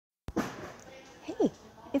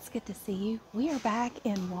It's good to see you. We are back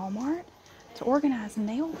in Walmart to organize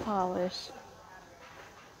nail polish.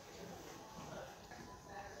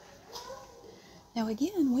 Now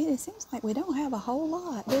again, it seems like we don't have a whole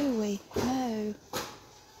lot, do we? No.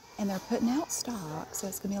 And they're putting out stock, so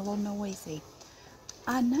it's going to be a little noisy.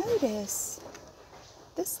 I notice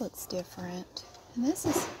this looks different. And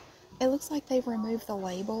it looks like they've removed the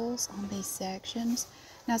labels on these sections.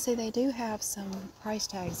 Now see, they do have some price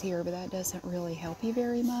tags here, but that doesn't really help you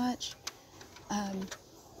very much.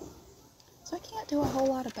 So I can't do a whole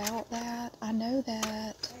lot about that. I know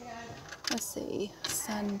that, let's see,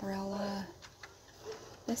 Sunbrella.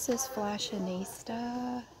 This is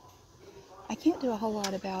Fashionista. I can't do a whole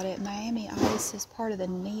lot about it. Miami Ice is part of the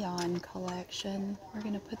Neon collection. We're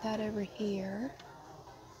going to put that over here.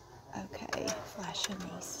 Okay,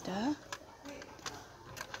 Fashionista.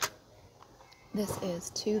 This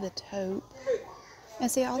is To the Taupe. And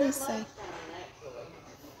see, all these say,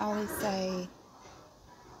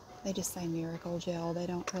 they just say Miracle Gel. They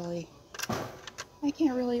don't really, I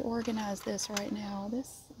can't really organize this right now.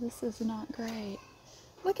 This is not great.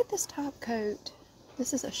 Look at this top coat.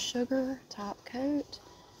 This is a sugar top coat.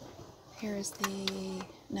 Here's the,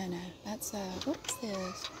 no, that's what's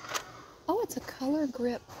this? Oh, it's a color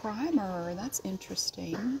grip primer. That's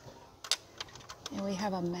interesting. And we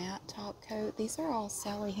have a matte top coat. These are all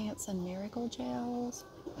Sally Hansen Miracle Gels.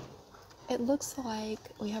 It looks like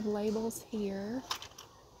we have labels here.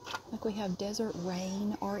 Like we have Desert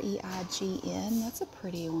Rain, R-E-I-G-N. That's a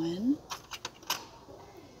pretty one.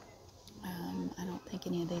 I don't think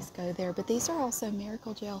any of these go there, but these are also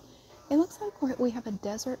Miracle Gel. It looks like we have a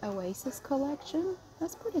Desert Oasis collection.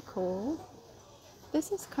 That's pretty cool.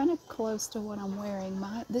 This is kind of close to what I'm wearing.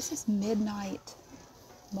 This is Midnight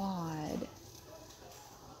Mod.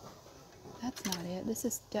 That's not it. This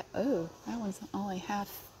is, oh, that one's only half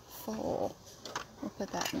full. We'll put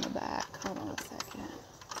that in the back. Hold on a second.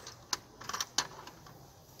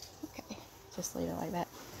 Okay, just leave it like that.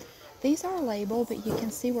 These are labeled, but you can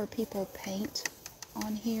see where people paint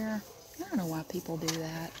on here. I don't know why people do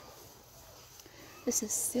that. This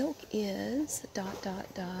is Silk Is, ...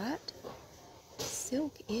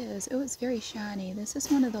 Silk Is, oh, it's very shiny. This is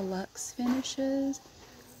one of the Luxe finishes,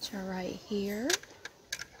 which are right here.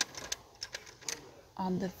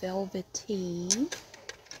 On the Velvety,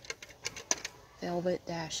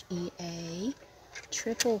 Velvet-EA,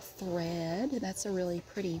 Triple Thread. That's a really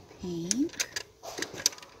pretty pink.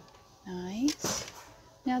 Nice.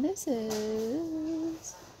 Now this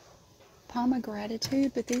is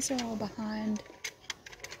Pomegratitude, but these are all behind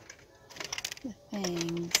the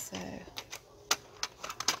thing, so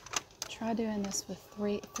try doing this with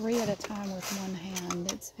three at a time with one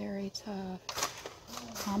hand. It's very tough.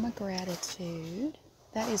 Pomegratitude.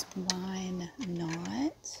 That is Wine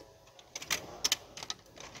Knot.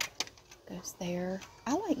 Goes there.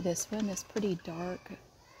 I like this one. It's pretty dark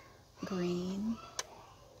green.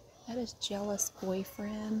 That is Jealous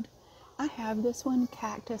Boyfriend. I have this one,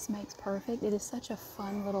 Cactus Makes Perfect. It is such a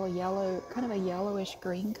fun little yellow, kind of a yellowish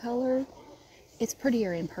green color. It's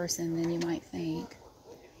prettier in person than you might think.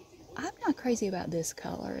 I'm not crazy about this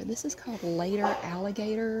color. This is called Later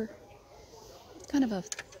Alligator. It's kind of a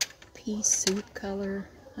pea soup color.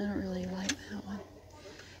 I don't really like that one.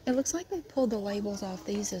 It looks like they pulled the labels off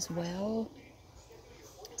these as well.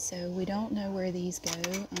 So we don't know where these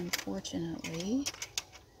go, unfortunately.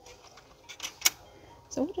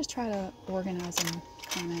 So we'll just try to organize them,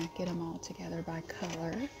 kind of get them all together by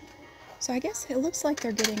color. So I guess it looks like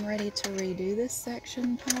they're getting ready to redo this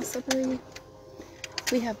section, possibly.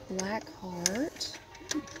 We have Black Heart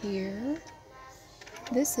here.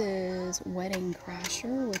 This is Wedding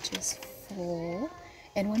Crasher, which is full.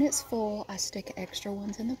 And when it's full, I stick extra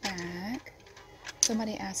ones in the back.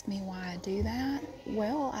 Somebody asked me why I do that.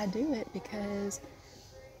 Well, I do it because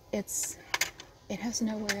it has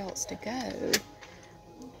nowhere else to go.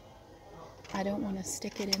 I don't want to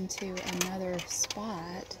stick it into another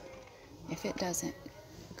spot if it doesn't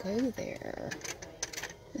go there.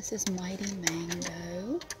 This is Mighty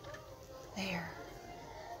Mango. There.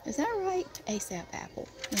 Is that right? ASAP Apple.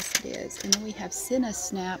 Yes, it is. And then we have Cinna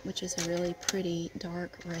Snap, which is a really pretty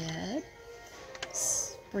dark red.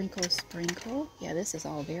 Sprinkle Sprinkle. Yeah, this is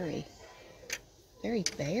all very, very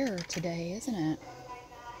bare today, isn't it?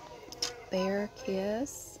 Bear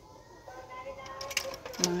Kiss.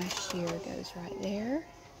 My sheer goes right there.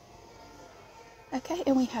 Okay,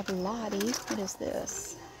 and we have Lottie. What is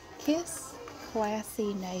this? Kiss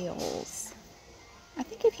Classy Nails. I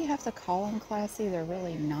think if you have to call them classy, they're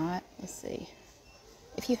really not. Let's see.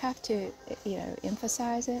 If you have to, you know,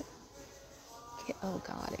 emphasize it. Oh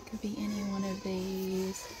God, it could be any one of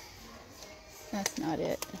these. That's not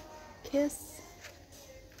it. Kiss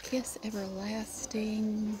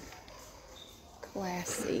Everlasting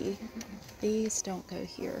Classy. These don't go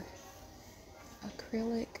here.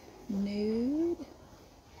 Acrylic Nude.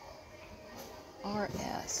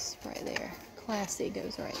 RS right there. Classy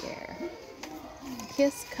goes right there.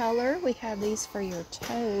 Kiss Color. We have these for your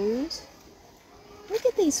toes. Look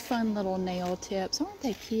at these fun little nail tips. Aren't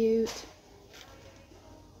they cute?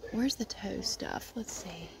 Where's the toe stuff? Let's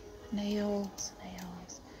see. Nails.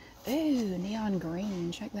 Ooh, neon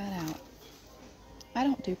green. Check that out. I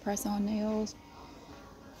don't do press-on nails.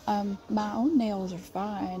 My own nails are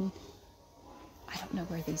fine. I don't know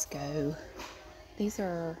where these go. These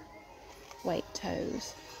are, wait,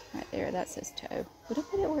 toes. Right there, that says toe. Would I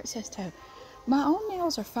put it where it says toe? My own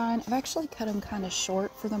nails are fine. I've actually cut them kind of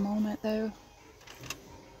short for the moment, though.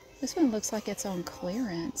 This one looks like it's on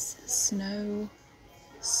clearance. Slow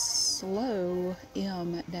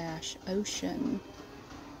M-Ocean.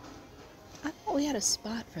 I thought we had a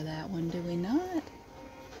spot for that one, do we not?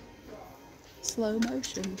 Slow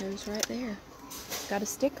Motion goes right there. Got a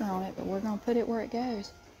sticker on it, but we're going to put it where it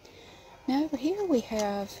goes. Now over here we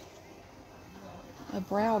have a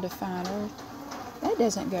brow definer. That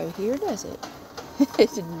doesn't go here, does it?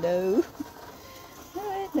 No.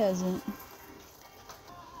 No, it doesn't.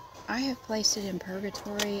 I have placed it in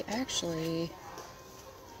Purgatory. Actually,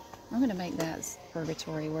 I'm going to make that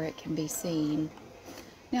Purgatory where it can be seen.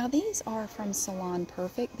 Now these are from Salon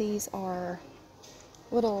Perfect. These are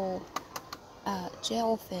little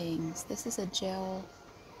gel things. This is a gel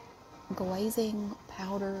glazing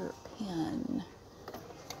powder pen.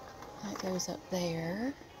 That goes up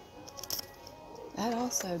there. That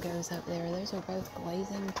also goes up there. Those are both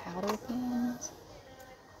glazing powder pens.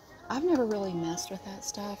 I've never really messed with that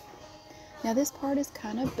stuff. Now this part is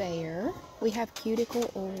kind of bare. We have cuticle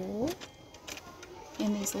oil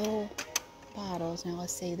in these little bottles. Now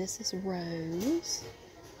let's see, this is rose.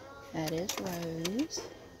 That is rose.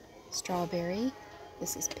 Strawberry.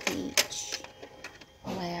 This is peach.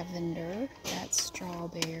 Lavender. That's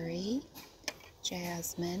strawberry.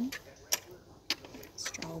 Jasmine.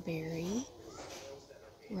 Strawberry.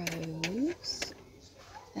 Rose.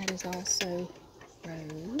 That is also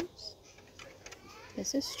rose.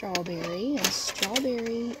 This is strawberry, and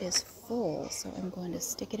strawberry is full, so I'm going to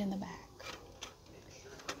stick it in the back.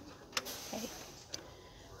 Okay.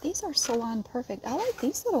 These are Salon Perfect. I like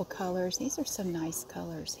these little colors. These are some nice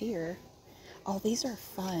colors here. Oh, these are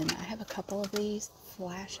fun. I have a couple of these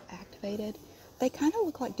flash activated. They kind of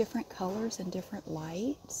look like different colors and different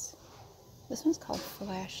lights. This one's called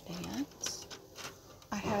Flash Dance.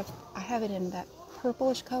 I have it in that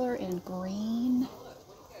purplish color and green.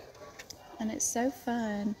 And it's so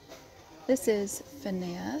fun. This is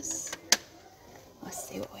Finesse. Let's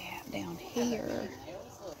see what we have down here.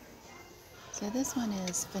 So this one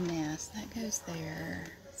is Finesse. That goes there.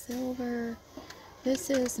 Silver. This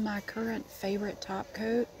is my current favorite top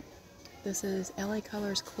coat. This is LA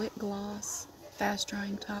Colors Quick Gloss Fast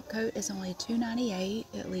Drying Top Coat. It's only $2.98,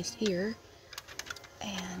 at least here.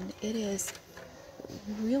 And it is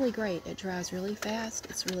really great. It dries really fast.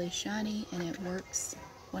 It's really shiny, and it works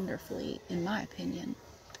wonderfully, in my opinion.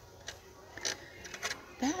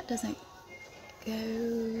 That doesn't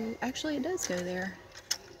go... Actually, it does go there.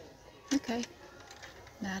 Okay.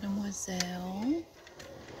 Mademoiselle.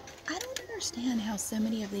 I don't understand how so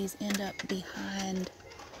many of these end up behind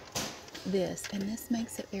this, and this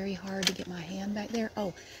makes it very hard to get my hand back there.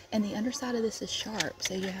 Oh, and the underside of this is sharp,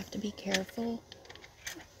 so you have to be careful.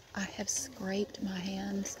 I have scraped my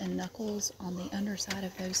hands and knuckles on the underside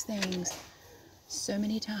of those things so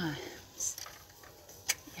many times.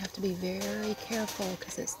 You have to be very careful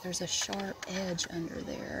because there's a sharp edge under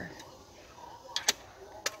there.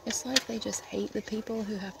 It's like they just hate the people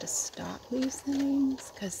who have to stock these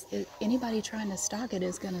things, because anybody trying to stock it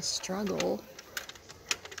is going to struggle.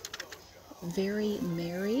 Very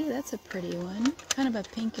Merry, that's a pretty one. Kind of a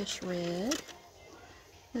pinkish red.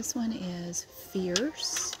 This one is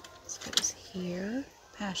Fierce. This goes here.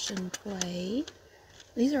 Passion Play.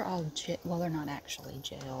 These are all, well, they're not actually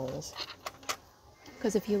gels.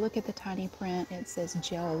 Because if you look at the tiny print, it says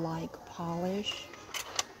gel-like polish.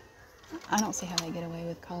 I don't see how they get away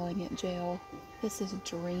with calling it gel. This is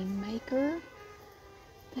Dream Maker.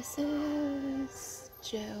 This is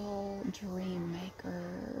Gel Dream Maker.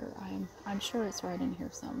 I'm sure it's right in here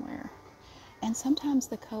somewhere. And sometimes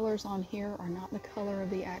the colors on here are not the color of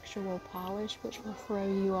the actual polish, which will throw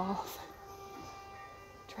you off.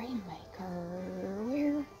 Dream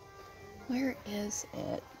Maker. Where is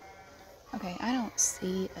it? Okay, I don't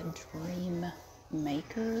see a Dream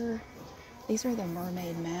Maker. These are the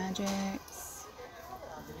Mermaid Magics.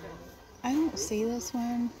 I don't see this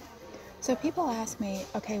one. So people ask me,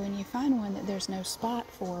 okay, when you find one that there's no spot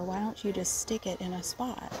for, why don't you just stick it in a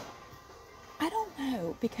spot? I don't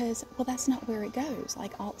know, because, well, that's not where it goes.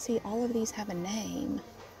 Like, all of these have a name.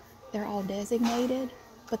 They're all designated,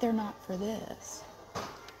 but they're not for this.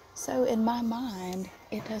 So in my mind,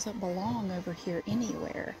 it doesn't belong over here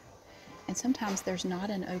anywhere. And sometimes there's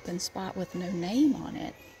not an open spot with no name on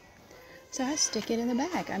it. So I stick it in the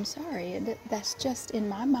bag. I'm sorry. That's just, in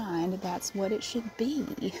my mind, that's what it should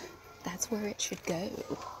be. That's where it should go.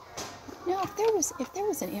 Now, if there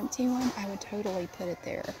was an empty one, I would totally put it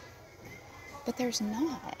there. But there's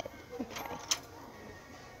not. Okay.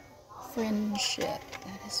 Friendship.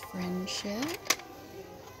 That is friendship.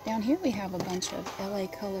 Down here we have a bunch of LA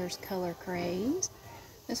Colors Color Craze.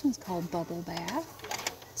 This one's called Bubble Bath.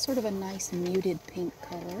 Sort of a nice muted pink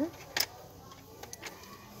color.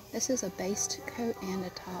 This is a base coat and a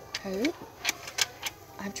top coat.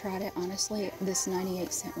 I've tried it, honestly. This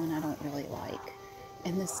 98-cent one I don't really like.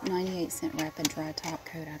 And this 98-cent Rapid Dry top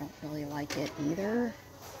coat, I don't really like it either.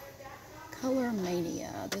 Color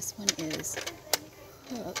Mania. This one is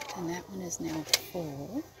hooked, and that one is now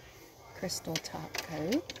full. Crystal top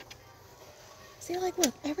coat. See, like,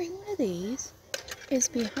 look, every one of these is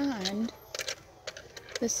behind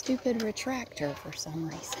the stupid retractor for some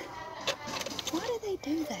reason. Why do they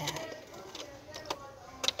do that?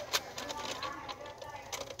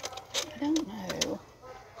 I don't know.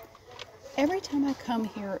 Every time I come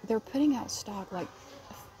here, they're putting out stock like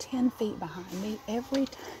 10 feet behind me. Every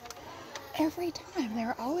time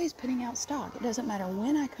they're always putting out stock. It doesn't matter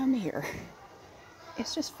when I come here.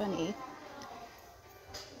 It's just funny.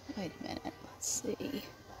 Wait a minute, let's see.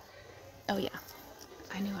 Oh yeah,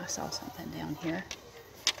 I knew I saw something down here.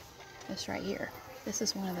 This right here. This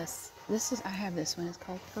is one of I have this one. It's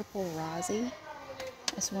called Purple Rosy.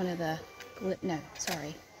 It's one of the, no,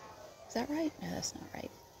 sorry. Is that right? No, that's not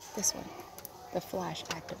right. This one, the flash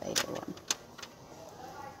activated one.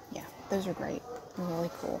 Yeah, those are great. They're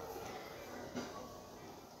really cool.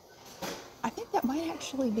 I think that might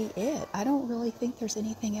actually be it. I don't really think there's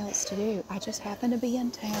anything else to do. I just happened to be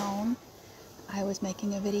in town. I was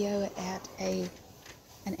making a video at an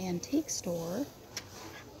antique store.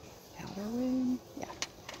 Powder room? Yeah.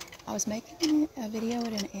 I was making a video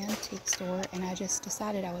at an antique store, and I just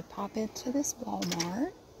decided I would pop into this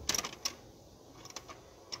Walmart.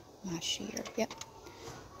 My sheer. Yep.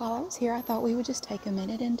 While I was here, I thought we would just take a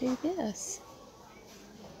minute and do this.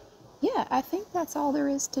 Yeah, I think that's all there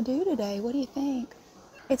is to do today. What do you think?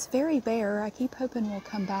 It's very bare. I keep hoping we'll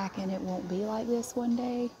come back and it won't be like this one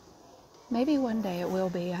day. Maybe one day it will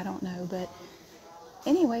be. I don't know. But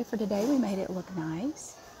anyway, for today, we made it look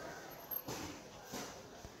nice.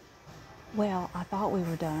 Well, I thought we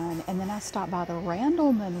were done. And then I stopped by the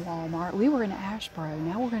Randleman Walmart. We were in Asheboro.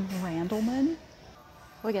 Now we're in Randleman.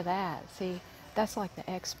 Look at that. See, that's like the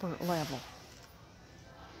expert level.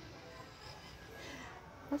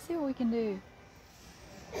 Let's see what we can do.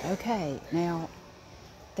 Okay, now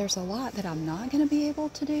there's a lot that I'm not going to be able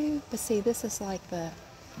to do, but see, this is like the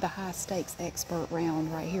high stakes expert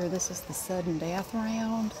round right here. This is the sudden death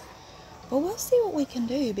round. But we'll see what we can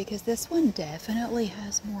do, because this one definitely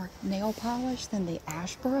has more nail polish than the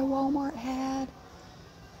Asheboro Walmart had.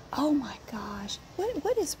 Oh my gosh,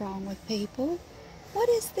 what is wrong with people? What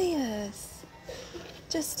is this?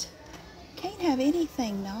 Just can't have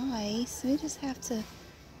anything nice. We just have to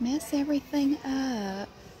mess everything up.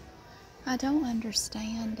 I don't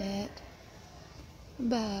understand it.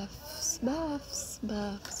 Buffs, buffs,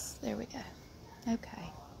 buffs. There we go. Okay.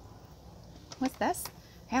 That's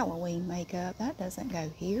Halloween makeup. That doesn't go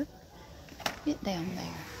here. Get down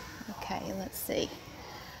there. Okay, let's see.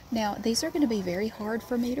 Now, these are going to be very hard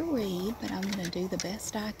for me to read, but I'm going to do the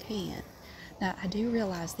best I can. Now, I do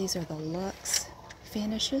realize these are the luxe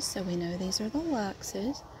finishes, so we know these are the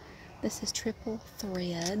luxes. This is triple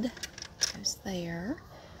thread. Goes there.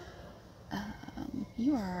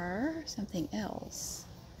 You are something else.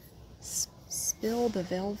 Spill the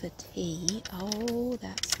Velveteen. Oh,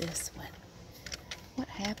 that's this one. What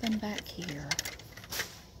happened back here?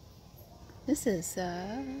 This is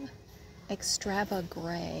Extrava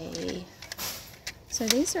Gray. So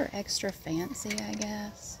these are extra fancy, I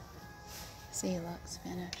guess. See, luxe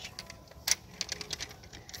finish.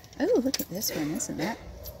 Oh, look at this one. Isn't that?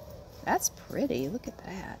 That's pretty. Look at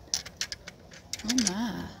that. Oh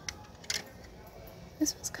my.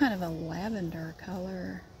 This one's kind of a lavender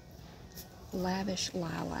color. Lavish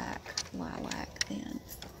lilac. Lilac then.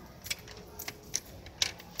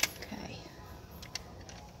 Okay.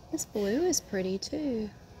 This blue is pretty too.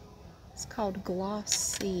 It's called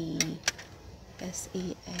Glossy.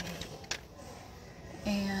 S-E-A.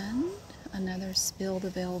 And another Spill the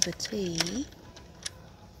Velveteen.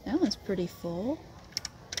 That one's pretty full.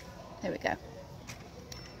 There we go.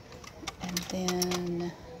 And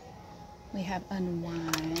then we have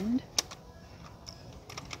Unwind.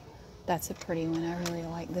 That's a pretty one. I really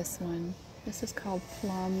like this one. This is called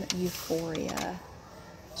Plum Euphoria.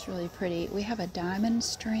 It's really pretty. We have a Diamond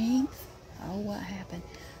Strength. Oh, what happened?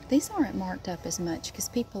 These aren't marked up as much because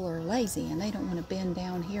people are lazy and they don't want to bend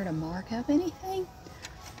down here to mark up anything.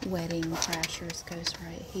 Wedding Crashers goes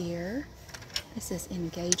right here. This is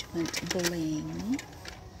Engagement Bling.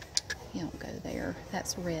 You don't go there.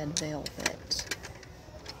 That's Red Velvet.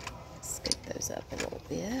 Scoop those up a little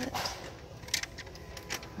bit.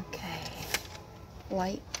 Okay.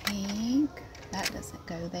 Light Pink. That doesn't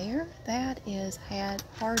go there. That is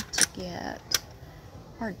hard to get.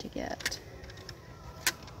 Hard to get.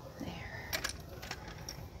 There.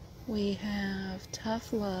 We have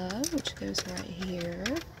Tough Love, which goes right here.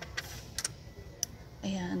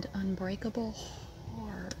 And Unbreakable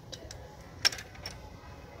Heart.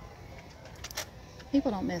 People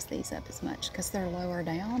don't mess these up as much because they're lower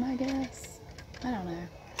down, I guess. I don't know.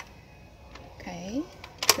 Okay.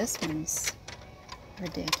 This one's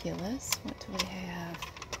ridiculous. What do we have?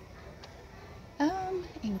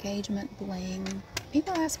 Engagement Bling.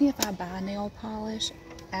 People ask me if I buy nail polish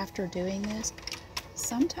after doing this.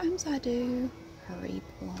 Sometimes I do. Hurry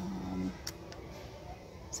Plum.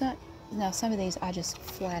 So, now some of these I just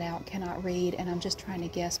flat out cannot read, and I'm just trying to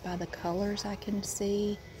guess by the colors I can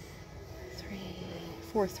see.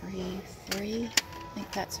 433. I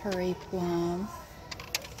think that's Hurry Plum.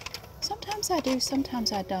 Sometimes I do,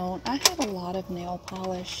 sometimes I don't. I have a lot of nail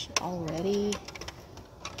polish already,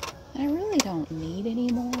 and I really don't need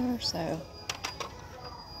any more, so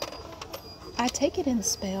I take it in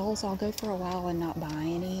spells. I'll go for a while and not buy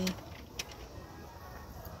any,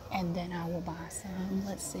 and then I will buy some.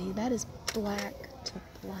 Let's see, that is Black to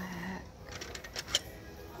Black.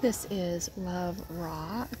 This is Love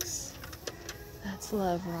Rocks. That's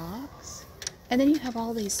Love Rocks. And then you have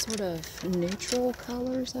all these sort of neutral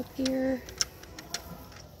colors up here.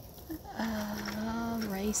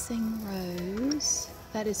 Racing Rose.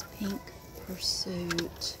 That is Pink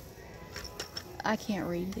Pursuit. I can't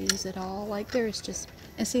read these at all. Like, there's just...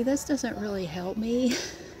 And see, this doesn't really help me.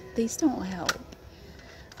 These don't help.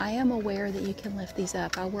 I am aware that you can lift these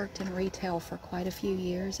up. I worked in retail for quite a few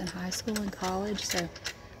years in high school and college, so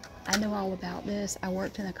I know all about this. I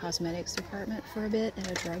worked in the cosmetics department for a bit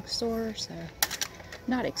at a drugstore, so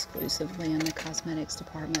not exclusively in the cosmetics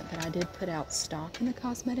department, but I did put out stock in the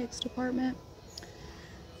cosmetics department.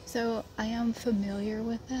 So I am familiar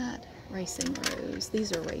with that. Racing Rose.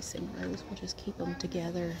 These are Racing Rose. We'll just keep them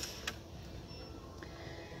together.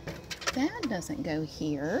 That doesn't go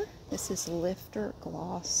here. This is Lifter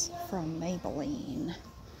Gloss from Maybelline.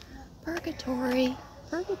 Purgatory.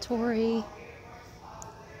 Purgatory.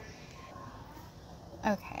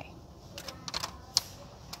 Okay.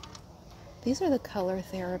 These are the color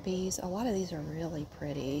therapies. A lot of these are really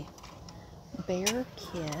pretty. Bear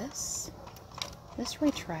Kiss. This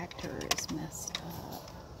retractor is messed up.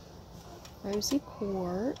 Rosy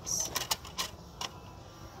Quartz.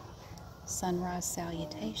 Sunrise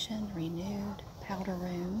Salutation. Renewed. Powder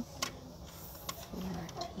Room.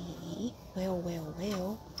 Flirty.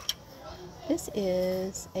 Well. This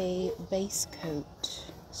is a base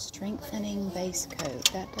coat. Strengthening base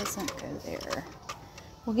coat. That doesn't go there.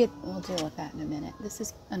 We'll deal with that in a minute. This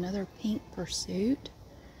is another Pink Pursuit,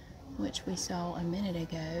 which we saw a minute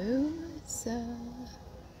ago. It's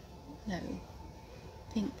no,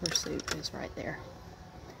 Pink Pursuit is right there.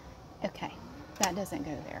 Okay, that doesn't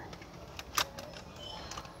go there.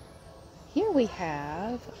 Here we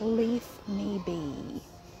have Leaf Me Be.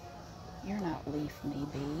 You're not Leaf Me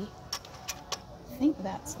Be. I think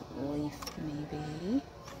that's Leaf Me Be.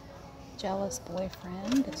 Jealous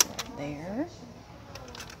Boyfriend is right there.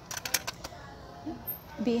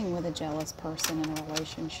 Being with a jealous person in a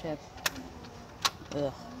relationship,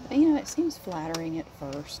 ugh. You know, it seems flattering at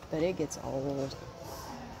first, but it gets old.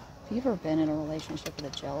 If you've ever been in a relationship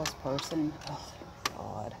with a jealous person, oh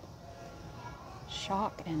God.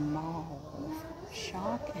 Shock and Mauve.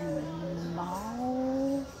 Shock and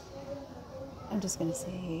Mauve. I'm just going to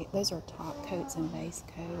say, those are top coats and base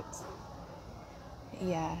coats.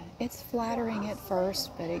 Yeah, it's flattering at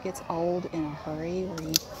first, but it gets old in a hurry where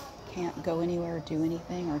you can't go anywhere or do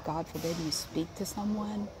anything, or God forbid you speak to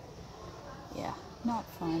someone. Yeah, not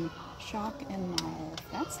fun. Shock and Mauve.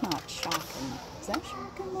 That's not Shock and... Is that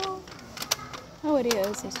Shock and Mauve? Oh, it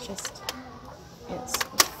is. It's just... It's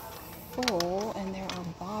full, and there are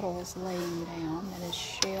bottles laying down. That is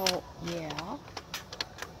Shell, yeah.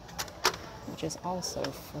 Which is also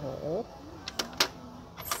full.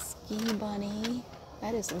 skinny bunny.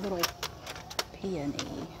 That is a little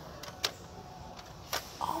peony.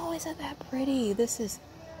 Oh, isn't that pretty? This is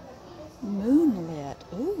Moonlit.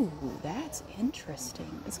 Ooh, that's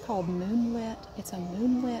interesting. It's called Moonlit. It's a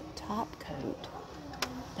Moonlit top coat.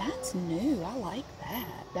 That's new. I like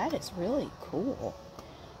that. That is really cool.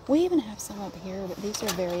 We even have some up here, but these are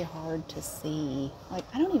very hard to see. Like,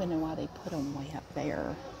 I don't even know why they put them way up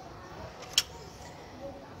there.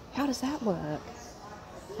 How does that look?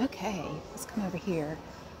 Okay, let's come over here.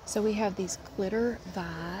 So we have these glitter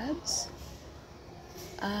vibes.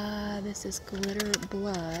 This is glitter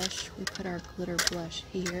blush. We put our glitter blush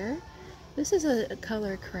here. This is a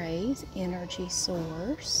Color Craze Energy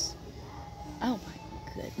Source. Oh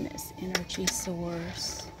my goodness, Energy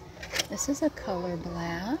Source. This is a Color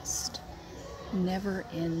Blast. Never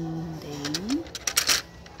Ending.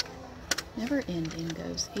 Never Ending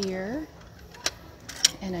goes here.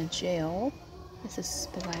 And a gel. This is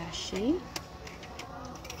Splashy.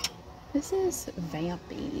 This is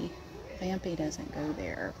Vampy. Vampy doesn't go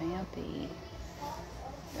there. Vampy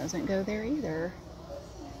doesn't go there either.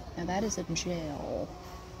 Now that is a gel.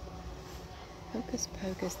 Hocus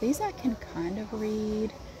Pocus. These I can kind of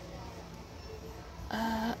read.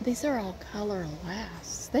 These are all Color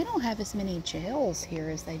Lasts. They don't have as many gels here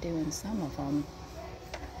as they do in some of them.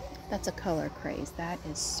 That's a Color Craze. That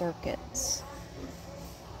is Circuits.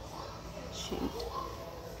 Shoot.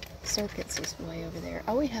 Circuits is way over there.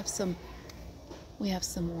 Oh, we have some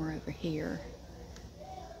more over here.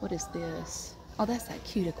 What is this? Oh, that's that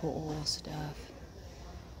cuticle oil stuff.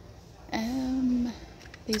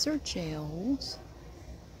 These are gels.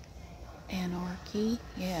 Anarchy.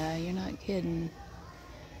 Yeah, you're not kidding.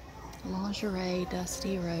 Lingerie,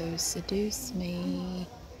 Dusty Rose, Seduce Me.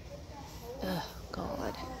 Oh,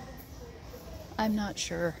 God. I'm not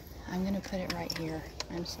sure. I'm going to put it right here.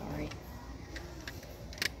 I'm sorry.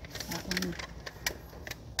 That one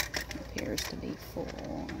appears to be full.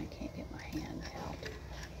 I can't get my hand out.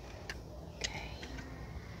 Okay.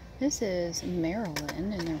 This is Maryland,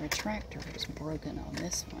 and the retractor is broken on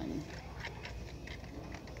this one.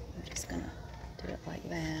 I'm just going to do it like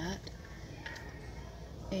that.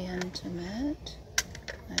 Intimate.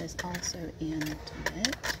 That is also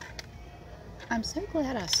Intimate. I'm so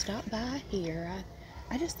glad I stopped by here.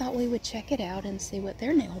 I just thought we would check it out and see what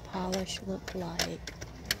their nail polish looked like.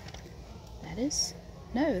 That is,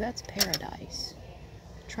 no, that's Paradise.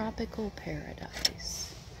 Tropical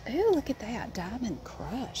Paradise. Ooh, look at that. Diamond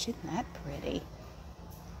Crush. Isn't that pretty?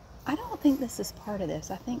 I don't think this is part of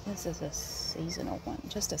this. I think this is a seasonal one.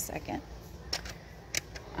 Just a second.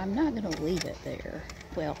 I'm not going to leave it there.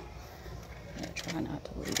 Well, I'm going to try not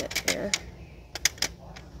to leave it there.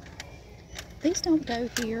 These don't go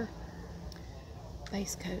here.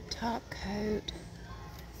 Base coat, top coat.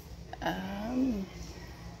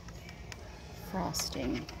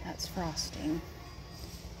 Frosting. That's frosting.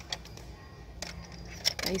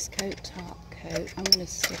 Base coat, top coat. I'm going to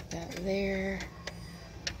stick that there.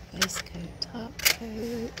 Base coat, top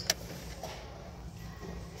coat.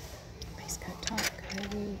 Base coat, top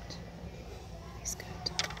coat. Base coat,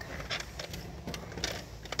 top coat.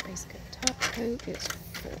 Base coat, top coat is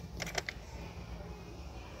full.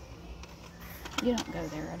 You don't go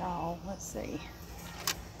there at all. Let's see.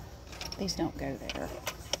 These don't go there.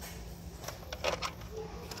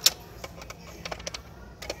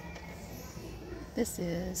 This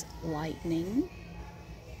is Lightning.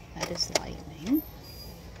 That is Lightning.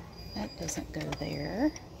 That doesn't go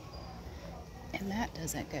there. And that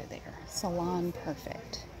doesn't go there. Salon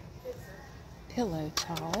Perfect. Pillow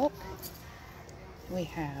Talk. We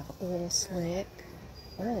have Oil Slick.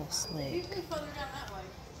 Oil Slick.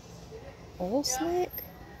 Oil Slick?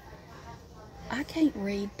 I can't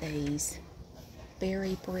read these.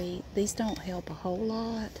 Very brief. These don't help a whole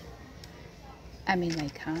lot. I mean, they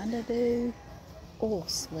kind of do. Oil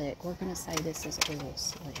Slick. We're going to say this is Oil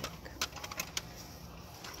Slick.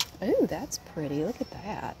 Ooh, that's pretty. Look at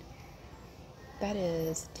that. That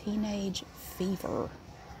is Teenage Fever.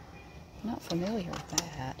 I'm not familiar with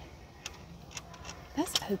that.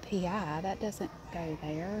 That's OPI. That doesn't go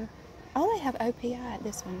there. Oh, they have OPI at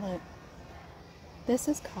this one. Look. This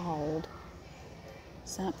is called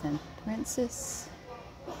something. Princess's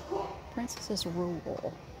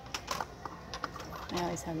Rule. They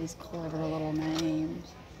always have these clever little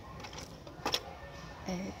names.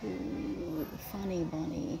 Oh, Funny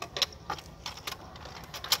Bunny.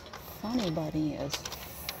 Funny Bunny is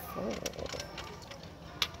full.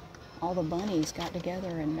 All the bunnies got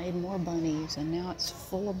together and made more bunnies, and now it's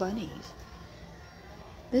full of bunnies.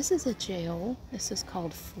 This is a gel. This is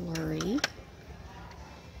called Flurry.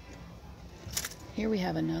 Here we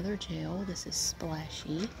have another gel. This is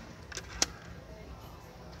Splashy.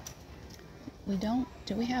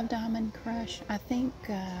 do we have Diamond Crush? I think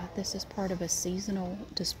this is part of a seasonal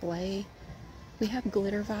display. We have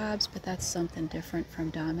Glitter Vibes, but that's something different from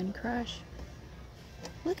Diamond Crush.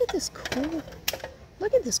 Look at this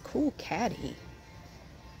cool caddy.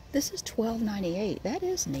 This is $12.98. That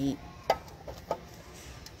is neat.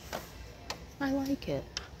 I like it.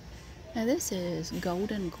 Now this is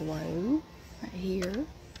Golden Glow right here.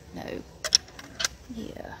 No.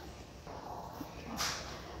 Yeah. Okay.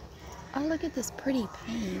 Oh, look at this pretty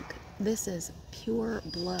pink. This is Pure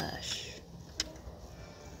Blush.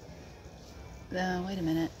 Wait a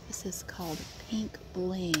minute. This is called Pink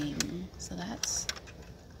Bling. So that's...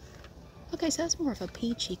 Okay, so that's more of a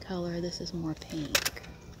peachy color. This is more pink.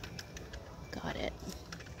 Got it.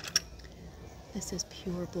 This is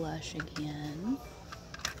Pure Blush again.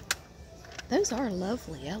 Those are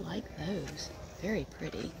lovely. I like those. Very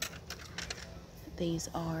pretty. These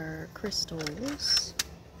are crystals.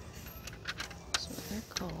 That's what they're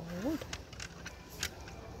called.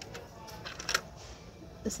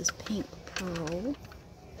 This is Pink Pearl.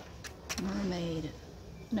 Mermaid.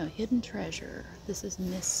 No, Hidden Treasure. This is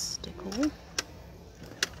Mystical.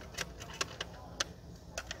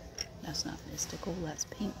 That's not Mystical. That's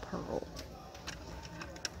Pink Pearl.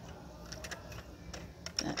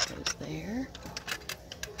 That goes there.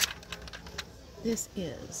 This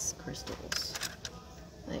is crystals.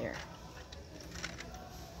 There.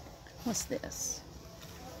 What's this?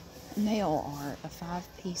 Nail art, a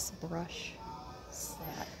 5-piece brush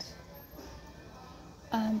set.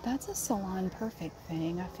 That's a Salon Perfect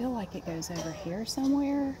thing. I feel like it goes over here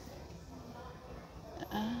somewhere.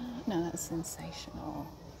 No, that's Sensational.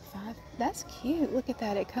 That's cute. Look at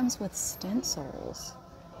that. It comes with stencils.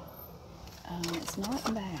 It's not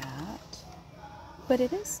that, but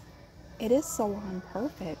it is Salon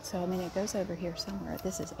Perfect. So I mean, it goes over here somewhere.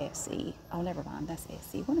 This is Essie. Oh, never mind. That's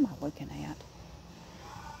Essie. What am I looking at?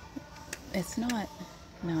 It's not.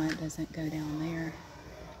 No, it doesn't go down there.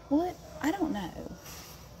 What? I don't know.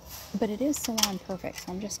 But it is Salon Perfect.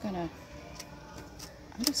 So I'm just gonna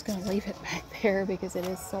leave it back there because it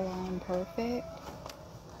is Salon Perfect.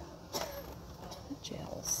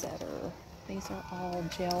 Gel setter. These are all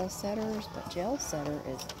gel setters, but gel setter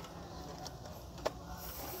is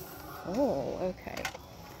full. Okay.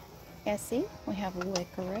 Essie, we have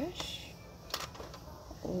Licorice,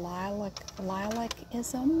 Lilacism.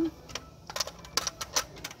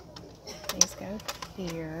 These go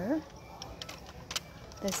here.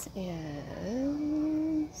 This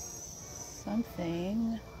is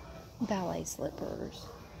something. Ballet Slippers.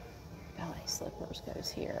 Ballet Slippers goes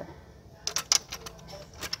here.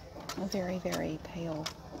 A very, very pale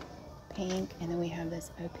pink. And then we have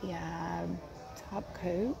this OPI top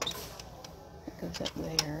coat that goes up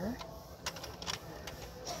there.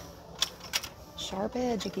 Sharp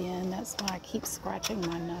edge again. That's why I keep scratching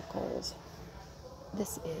my knuckles.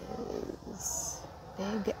 This is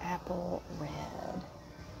Big Apple Red.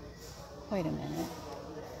 Wait a minute.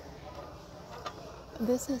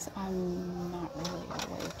 This is I'm Not Really a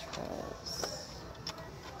Waitress.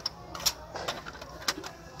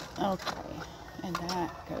 Okay, and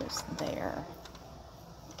that goes there,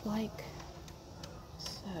 like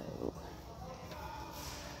so.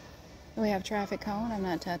 We have Traffic Cone. I'm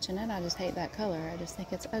not touching it. I just hate that color. I just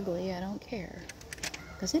think it's ugly. I don't care,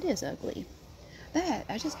 because it is ugly.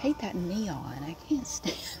 I just hate that neon. I can't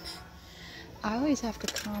stand it. I always have to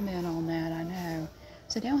comment on that, I know.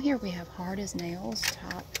 So down here we have Hard as Nails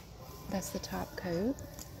top. That's the top coat.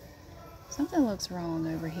 Something looks wrong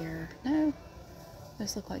over here. No.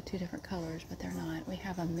 Those look like two different colors, but they're not. We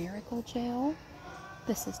have a Miracle Gel.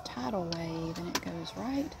 This is Tidal Wave, and it goes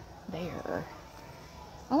right there.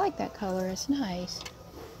 I like that color. It's nice.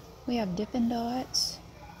 We have Dippin' Dots.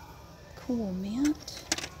 Cool Mint.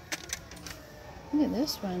 Look at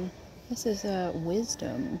this one. This is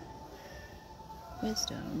Wisdom.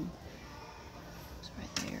 Wisdom. It's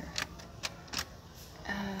right there.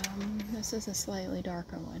 This is a slightly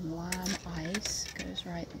darker one. Lime Ice goes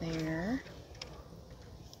right there.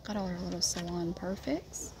 Got all our little Salon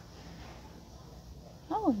Perfects.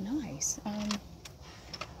 Oh, nice.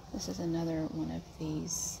 This is another one of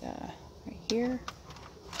these right here.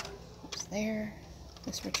 Oops, there.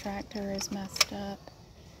 This retractor is messed up.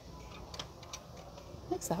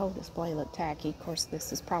 Makes the whole display look tacky. Of course,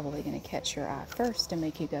 this is probably going to catch your eye first and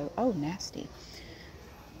make you go, oh, nasty.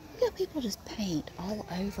 Look at people just paint all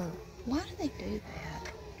over. Why do they do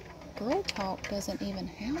that? Girl Talk doesn't even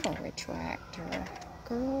have a retractor.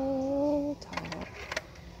 Girl Talk.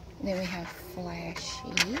 Then we have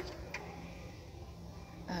Flashy.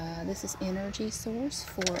 This is Energy Source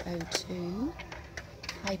 402.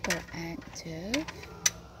 Hyperactive.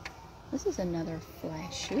 This is another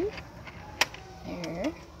flashy.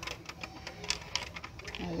 There.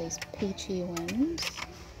 Now these peachy ones.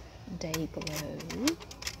 Day Glow.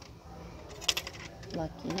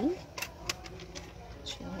 Lucky.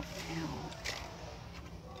 Chill Out.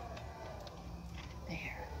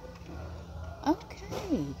 There.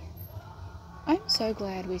 Okay. I'm so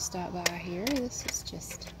glad we stopped by here. This is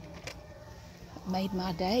just made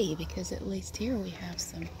my day because at least here we have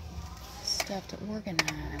some stuff to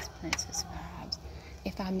organize. Princess Vibes.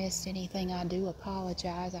 If I missed anything, I do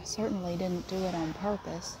apologize. I certainly didn't do it on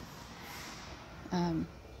purpose.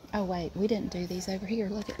 Oh wait, we didn't do these over here.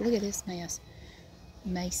 Look at this mess.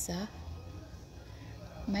 Mesa.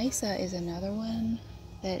 Mesa is another one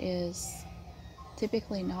that is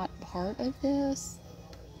typically not part of this.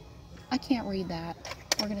 I can't read that.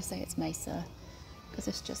 We're gonna say it's Mesa because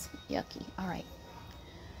it's just yucky. All right.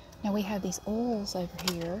 Now we have these oils over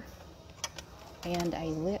here and a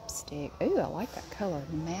lipstick. Ooh, I like that color.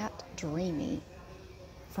 Matte Dreamy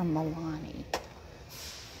from Milani.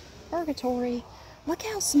 Purgatory. Look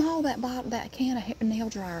how small that can of nail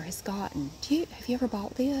dryer has gotten. Have you ever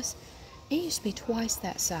bought this? It used to be twice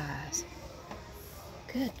that size.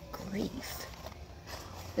 Good grief.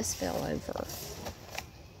 This fell over.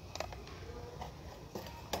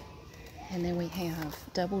 And then we have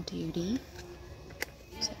Double Duty.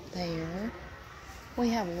 So there. We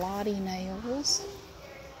have Lottie Nails.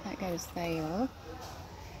 That goes there.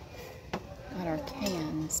 Got our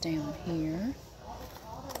cans down here.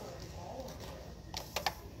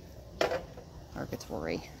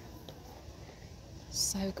 Purgatory.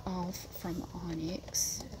 Soak Off from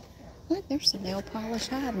Onyx. Look, there's some nail polish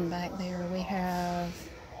hiding back there. We have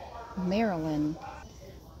Maryland.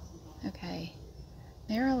 Okay.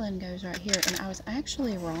 Maryland goes right here. And I was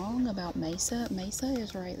actually wrong about Mesa. Mesa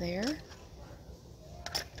is right there.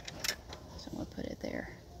 So I'm going to put it there.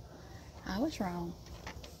 I was wrong.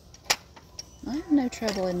 I have no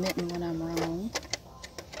trouble admitting when I'm wrong.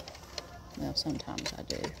 Well, sometimes I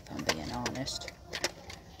do, if I'm being honest.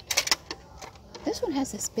 This one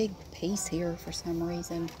has this big piece here for some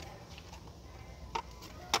reason.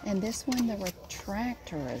 And this one, the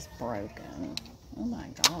retractor is broken. Oh my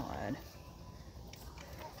God.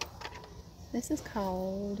 This is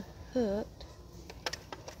called Hooked.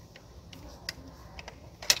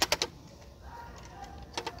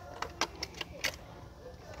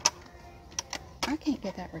 I can't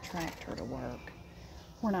get that retractor to work.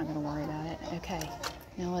 We're not going to worry about it. Okay,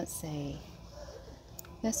 now let's see.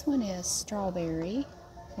 This one is Strawberry,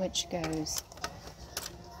 which goes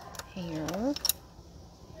here.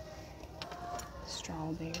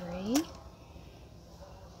 Strawberry.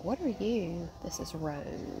 What are you? This is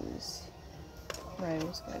Rose.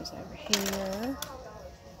 Rose goes over here.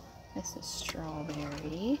 This is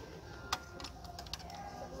Strawberry.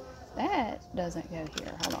 That doesn't go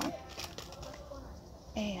here. Hold on.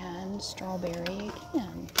 And Strawberry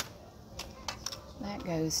again. That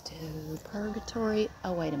goes to Purgatory.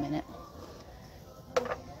 Oh, wait a minute.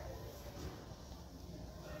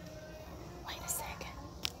 Wait a second.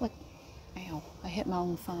 Look. Ow. I hit my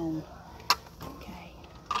own phone. Okay.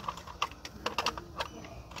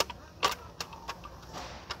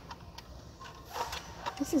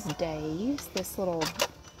 This is Dave's. This little...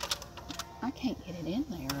 I can't get it in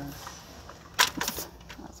there.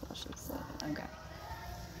 That's what she said. Okay.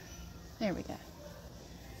 There we go.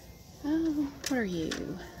 What are you?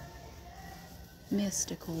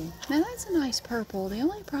 Mystical. Now that's a nice purple. The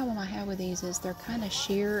only problem I have with these is they're kind of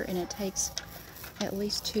sheer and it takes at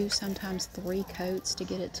least 2, sometimes 3 coats to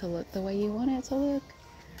get it to look the way you want it to look.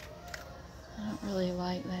 I don't really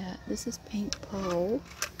like that. This is Pink Pearl.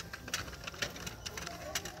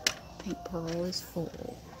 Pink Pearl is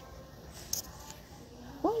full.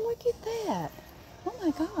 Well, look at that. Oh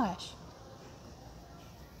my gosh.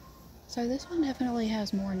 So this one definitely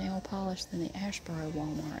has more nail polish than the Ashboro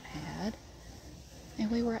Walmart had.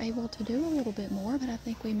 And we were able to do a little bit more, but I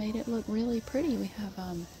think we made it look really pretty. We have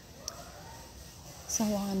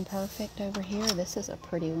Salon Perfect over here. This is a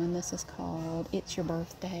pretty one. This is called It's Your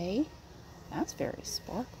Birthday. That's very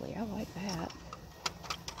sparkly. I like that.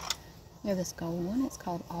 We have this gold one. It's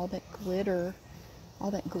called All That Glitter.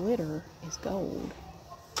 All That Glitter is Gold.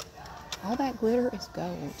 All That Glitter is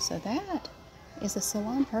Gold. So that is the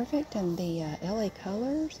Salon Perfect and the LA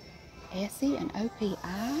Colors, Essie and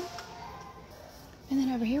OPI. And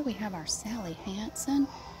then over here we have our Sally Hansen.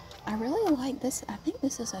 I really like this. I think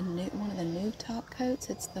this is one of the new top coats.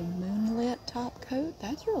 It's the Moonlit top coat.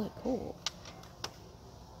 That's really cool.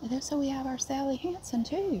 And then so we have our Sally Hansen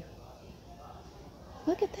too.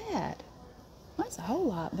 Look at that. That's a whole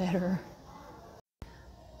lot better.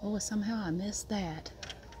 Oh, somehow I missed that.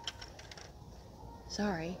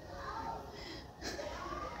 Sorry.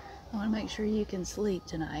 I want to make sure you can sleep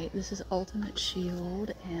tonight. This is Ultimate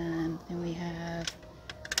Shield, and then we have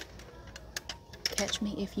Catch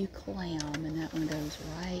Me If You Clam, and that one goes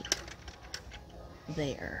right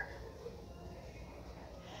there.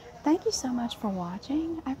 Thank you so much for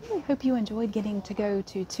watching. I really hope you enjoyed getting to go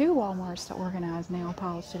to 2 Walmarts to organize nail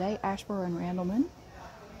polish today, Asheboro and Randleman.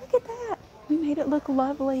 Look at that. We made it look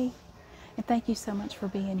lovely. And thank you so much for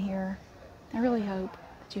being here. I really hope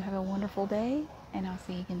that you have a wonderful day, and I'll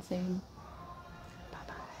see you again soon.